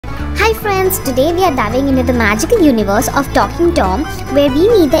Hi friends, today we are diving into the magical universe of Talking Tom, where we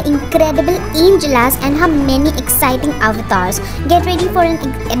meet the incredible Angelas and her many exciting avatars. Get ready for an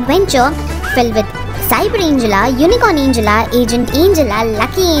adventure filled with Cyber Angela, Unicorn Angela, Agent Angela,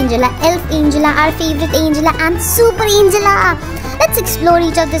 Lucky Angela, Elf Angela, our favorite Angela, and Super Angela. Let's explore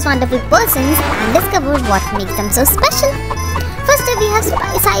each of these wonderful persons and discover what makes them so special. First up, we have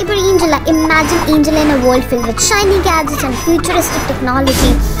Cyber Angela. Imagine Angela in a world filled with shiny gadgets and futuristic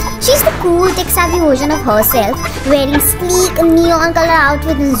technology. She's the cool, tech-savvy version of herself, wearing sleek, neon color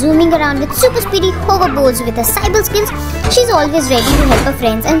outfits and zooming around with super speedy hoverboards. With her cyber skills, she's always ready to help her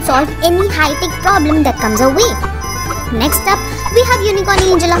friends and solve any high-tech problem that comes her way. Next up, we have Unicorn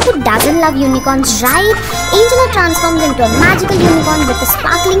Angela. Who doesn't love unicorns, right? Angela transforms into a magical unicorn with a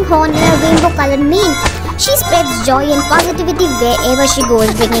sparkling horn and a rainbow-colored mane. She spreads joy and positivity wherever she goes,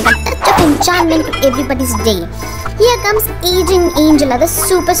 bringing a touch of enchantment to everybody's day. Here comes Agent Angela, the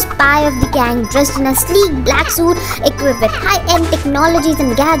super spy of the gang, dressed in a sleek black suit, equipped with high-end technologies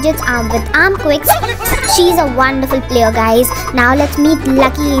and gadgets, armed with arm quicks. She's a wonderful player, guys. Now let's meet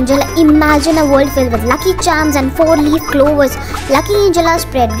Lucky Angela. Imagine a world filled with lucky charms and 4-leaf clovers. Lucky Angela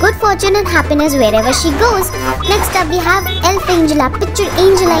spread good fortune and happiness wherever she goes. Next up, we have Elf Angela. Picture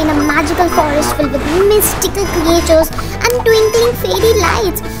Angela in a magical forest filled with mystical creatures and twinkling fairy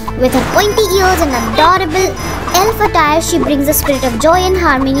lights. With her pointy ears and adorable elf attire, she brings a spirit of joy and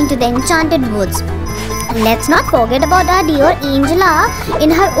harmony to the enchanted woods. Let's not forget about our dear Angela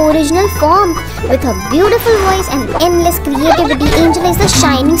in her original form. With her beautiful voice and endless creativity, Angela is the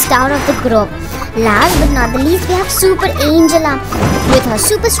shining star of the group. Last but not the least, we have Super Angela. With her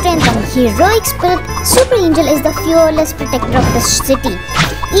super strength and heroic spirit, Super Angel is the fearless protector of the city.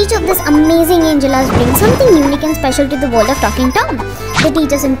 Each of these amazing Angelas brings something unique and special to the world of Talking Tom. They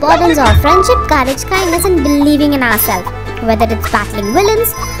teach us importance of friendship, courage, kindness, and believing in ourselves. Whether it's battling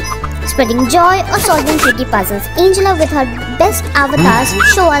villains, spreading joy, or solving tricky puzzles, Angela with her best avatars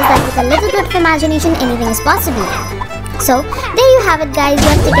show us that with a little bit of imagination, anything is possible. So, there you have it, guys. We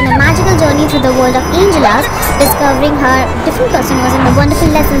have taken a magical journey through the world of Angelas, discovering her different personas and the wonderful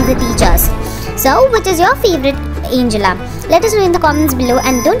lessons they teach us. So, which is your favorite Angela? Let us know in the comments below,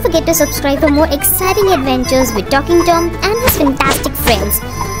 and don't forget to subscribe for more exciting adventures with Talking Tom and his fantastic friends.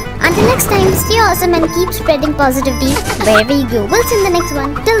 Until next time, stay awesome and keep spreading positivity wherever you go. We'll see you in the next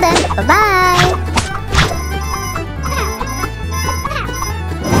one. Till then, bye-bye.